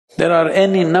There are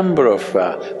any number of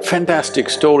fantastic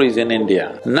stories in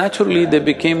India. Naturally, they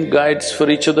became guides for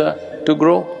each other to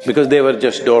grow because they were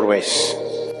just doorways.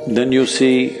 Then you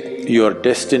see your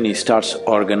destiny starts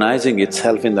organizing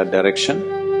itself in that direction.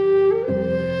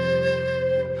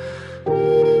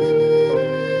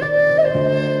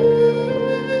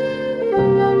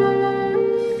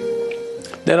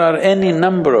 There are any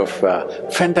number of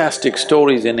fantastic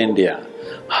stories in India,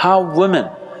 how women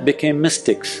became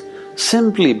mystics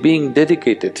simply being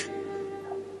dedicated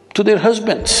to their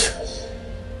husbands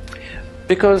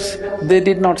because they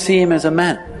did not see him as a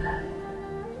man.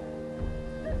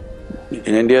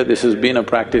 In India, this has been a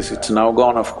practice, it's now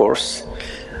gone of course,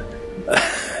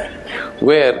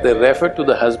 where they refer to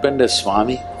the husband as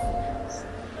Swami.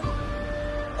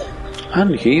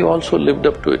 And he also lived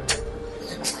up to it.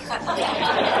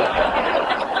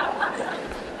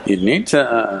 It needs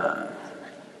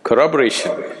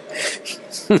corroboration.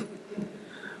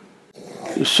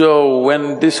 So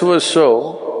when this was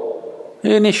so,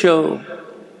 initial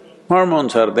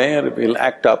hormones are there, will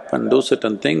act up and do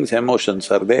certain things,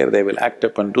 emotions are there, they will act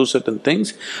up and do certain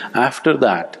things. After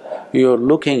that, you're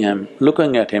looking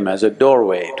at him as a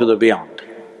doorway to the beyond.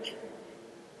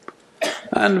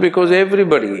 And because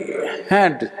everybody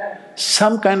had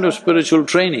some kind of spiritual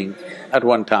training at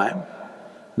one time,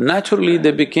 naturally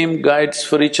they became guides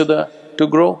for each other to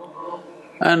grow.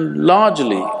 And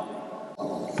largely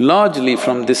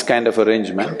from this kind of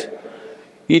arrangement,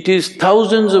 it is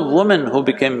thousands of women who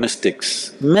became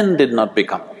mystics, men did not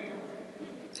become,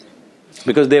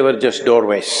 because they were just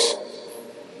doorways.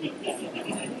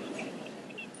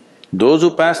 Those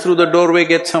who pass through the doorway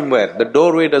get somewhere, the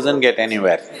doorway doesn't get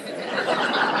anywhere.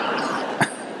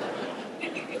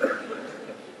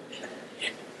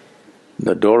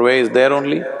 The doorway is there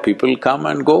only, people come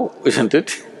and go, isn't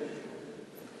it?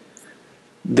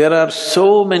 There are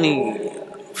so many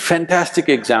fantastic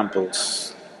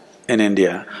examples in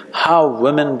India, how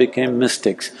women became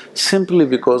mystics simply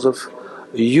because of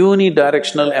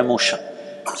unidirectional emotion,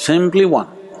 simply one.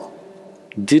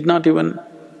 Did not even,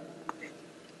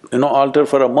 alter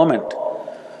for a moment.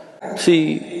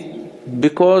 See,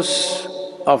 because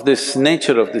of this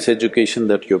nature of this education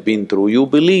that you've been through, you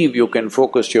believe you can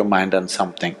focus your mind on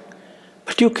something,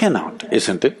 but you cannot,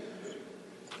 isn't it?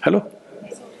 Hello?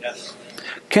 Yes.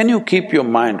 Can you keep your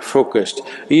mind focused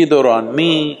either on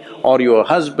me or your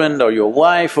husband or your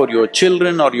wife or your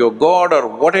children or your God or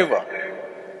whatever,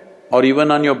 or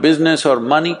even on your business or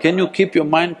money? Can you keep your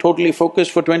mind totally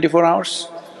focused for 24 hours?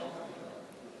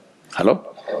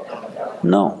 Hello?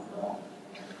 No.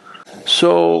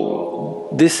 So,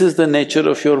 this is the nature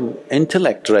of your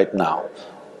intellect right now.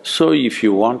 So if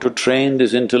you want to train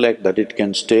this intellect that it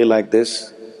can stay like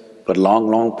this for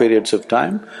long periods of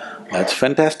time, that's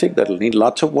fantastic, that'll need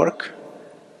lots of work.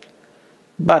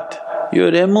 But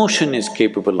your emotion is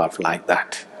capable of like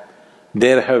that.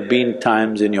 There have been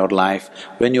times in your life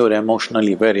when you're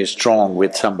emotionally very strong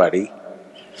with somebody,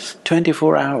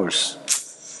 24 hours,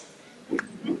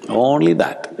 only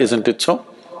that, isn't it so?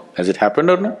 Has it happened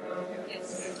or no?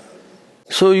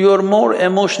 So you're more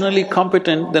emotionally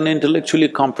competent than intellectually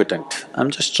competent.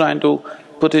 I'm just trying to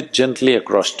put it gently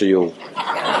across to you.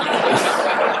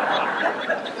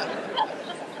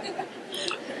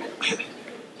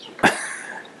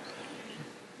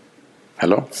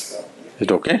 Hello? Is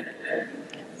it okay?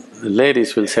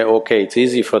 Ladies will say, okay, it's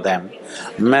easy for them.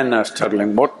 Men are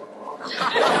struggling, what?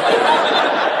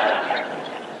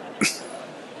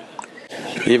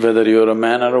 Whether you're a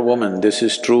man or a woman, this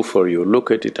is true for you, look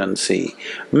at it and see.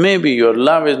 Maybe your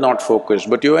love is not focused,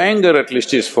 but your anger at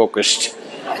least is focused.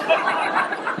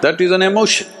 That is an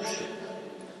emotion.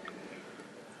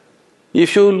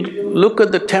 If you look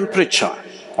at the temperature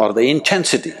or the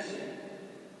intensity,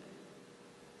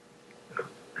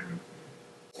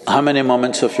 how many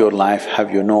moments of your life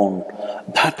have you known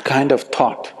that kind of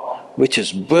thought which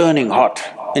is burning hot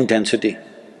intensity?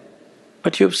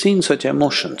 But you've seen such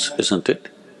emotions, isn't it?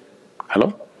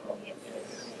 Hello?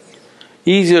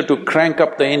 Easier to crank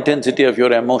up the intensity of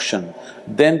your emotion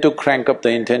than to crank up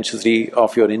the intensity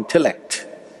of your intellect,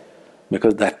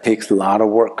 because that takes a lot of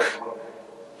work.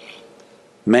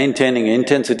 Maintaining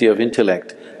intensity of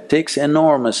intellect takes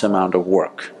enormous amount of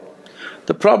work.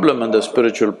 The problem on the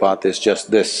spiritual path is just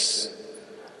this.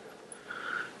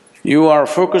 You are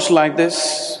focused like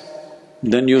this,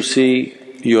 then you see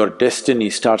your destiny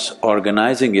starts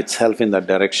organizing itself in that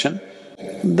direction,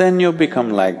 then you become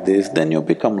like this, then you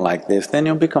become like this, then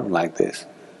you become like this.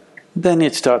 Then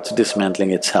it starts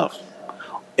dismantling itself.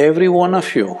 Every one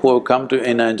of you who have come to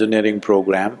inner engineering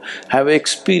program have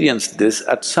experienced this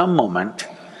at some moment,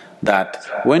 that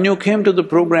when you came to the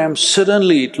program,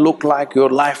 suddenly it looked like your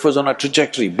life was on a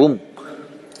trajectory, boom.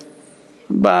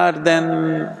 But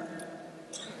then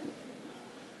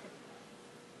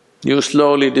you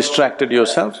slowly distracted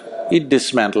yourself, it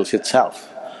dismantles itself.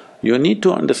 You need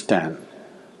to understand,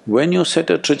 when you set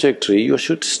a trajectory, you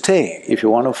should stay if you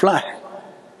want to fly.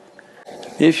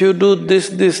 If you do this,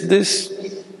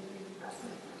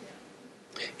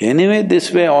 anyway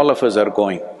this way all of us are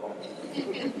going.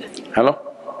 Hello?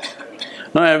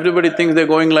 Now everybody thinks they're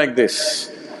going like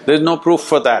this. There's no proof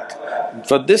for that.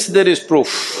 For this there is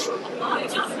proof.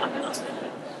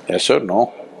 Yes or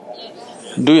no?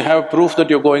 Do you have proof that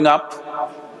you're going up?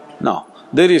 No.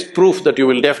 There is proof that you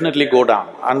will definitely go down,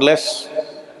 unless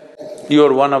you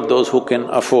are one of those who can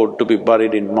afford to be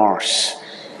buried in Mars.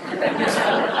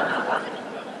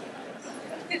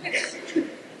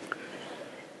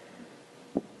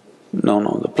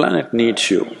 No, the planet needs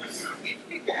you.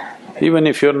 Even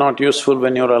if you're not useful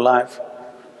when you're alive,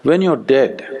 when you're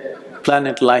dead,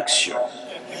 planet likes you.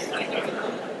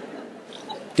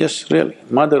 Yes, really,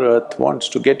 Mother Earth wants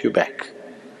to get you back.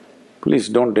 Please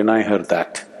don't deny her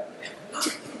that.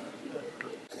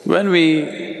 When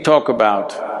we talk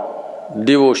about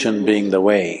devotion being the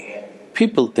way,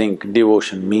 people think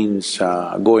devotion means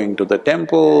going to the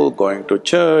temple, going to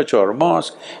church or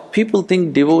mosque. People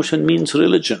think devotion means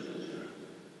religion.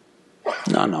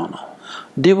 No.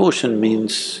 Devotion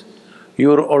means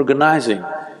you're organizing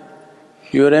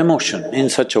your emotion in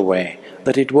such a way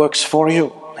that it works for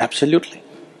you, absolutely.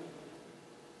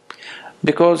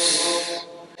 Because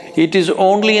it is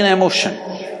only in emotion,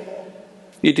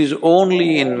 it is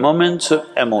only in moments of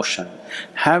emotion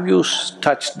have you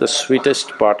touched the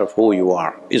sweetest part of who you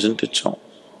are, isn't it so?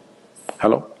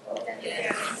 Hello?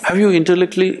 Have you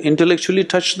intellectually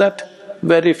touched that?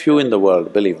 Very few in the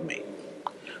world, believe me.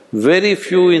 Very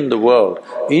few in the world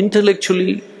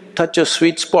intellectually touch a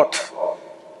sweet spot.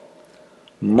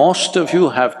 Most of you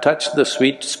have touched the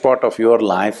sweet spot of your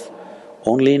life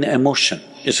only in emotion,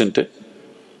 isn't it?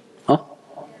 Huh?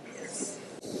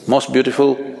 Most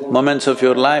beautiful moments of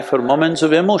your life are moments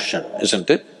of emotion, isn't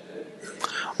it?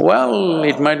 Well,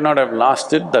 it might not have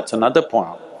lasted, that's another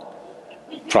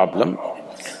problem.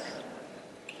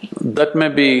 That may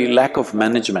be lack of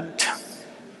management.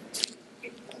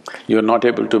 You're not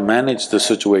able to manage the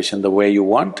situation the way you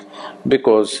want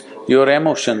because your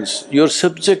emotions, your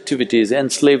subjectivity is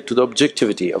enslaved to the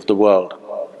objectivity of the world.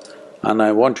 And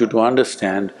I want you to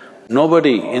understand,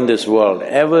 nobody in this world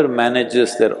ever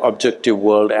manages their objective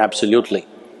world absolutely.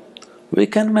 We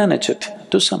can manage it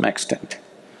to some extent.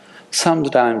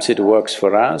 Sometimes it works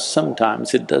for us,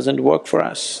 sometimes it doesn't work for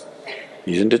us.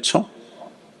 Isn't it so?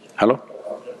 Hello?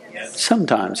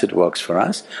 Sometimes it works for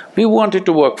us, we want it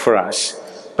to work for us,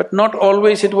 but not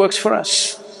always it works for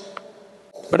us.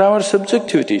 But our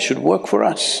subjectivity should work for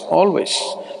us, always,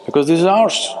 because this is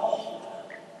ours.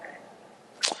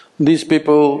 These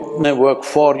people may work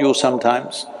for you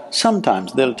sometimes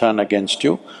they'll turn against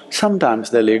you,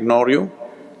 sometimes they'll ignore you.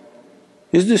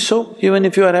 Is this so? Even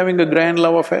if you are having a grand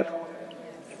love affair?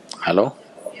 Hello?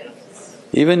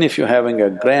 Even if you're having a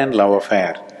grand love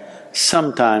affair,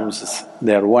 sometimes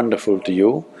they're wonderful to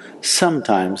you,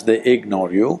 sometimes they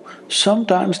ignore you,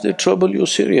 sometimes they trouble you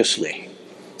seriously.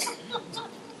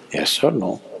 Yes or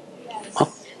no? Huh?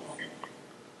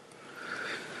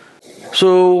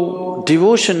 So,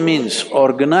 devotion means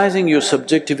organizing your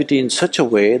subjectivity in such a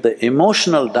way the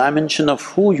emotional dimension of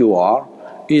who you are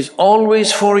is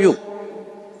always for you,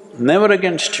 never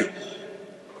against you.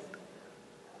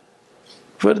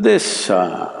 For this,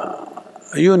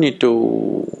 you need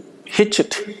to hitch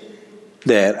it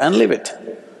there and live it.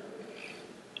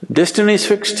 Destiny is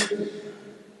fixed.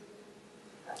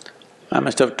 I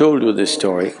must have told you this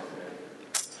story.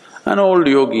 An old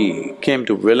yogi came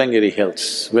to Velangiri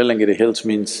Hills. Velangiri Hills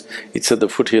means it's at the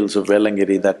foothills of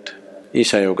Velangiri that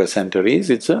Isha Yoga Center is.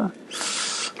 It's a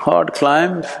hard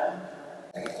climb,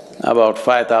 about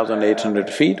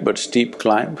 5,800 feet, but steep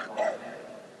climb.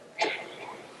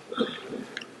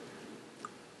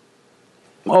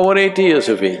 Over 80 years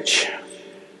of age.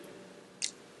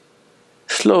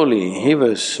 Slowly he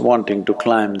was wanting to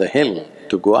climb the hill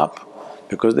to go up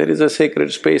because there is a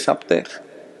sacred space up there.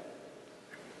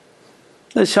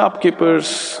 The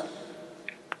shopkeepers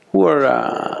who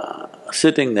were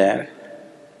sitting there,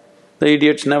 the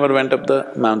idiots never went up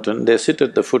the mountain, they sit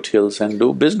at the foothills and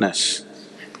do business.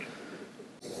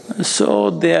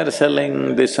 So they are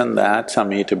selling this and that,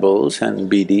 some eatables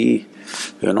and bidi,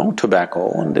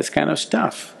 tobacco and this kind of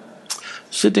stuff.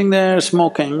 Sitting there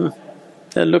smoking,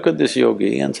 they look at this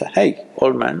yogi and say, "Hey,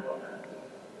 old man,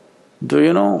 do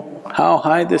you know how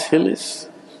high this hill is?"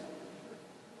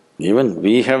 Even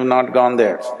we have not gone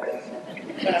there.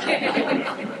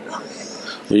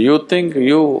 You think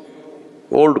you,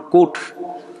 old coot,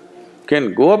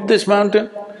 can go up this mountain?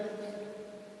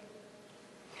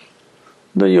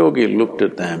 The yogi looked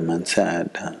at them and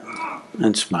said,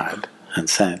 and smiled and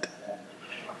said,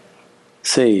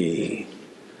 "See,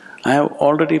 I have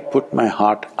already put my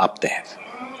heart up there.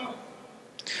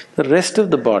 The rest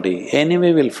of the body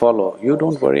anyway will follow, you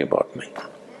don't worry about me.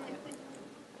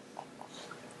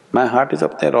 My heart is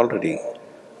up there already,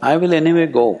 I will anyway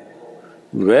go.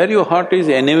 Where your heart is,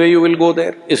 anyway you will go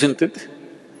there, isn't it?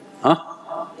 Huh?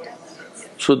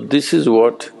 So this is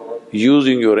what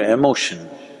using your emotion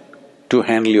to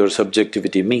handle your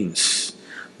subjectivity means,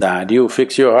 that you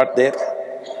fix your heart there,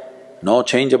 no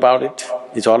change about it,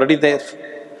 it's already there.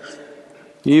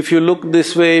 If you look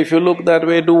this way, if you look that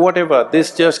way, do whatever,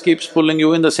 this just keeps pulling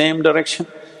you in the same direction.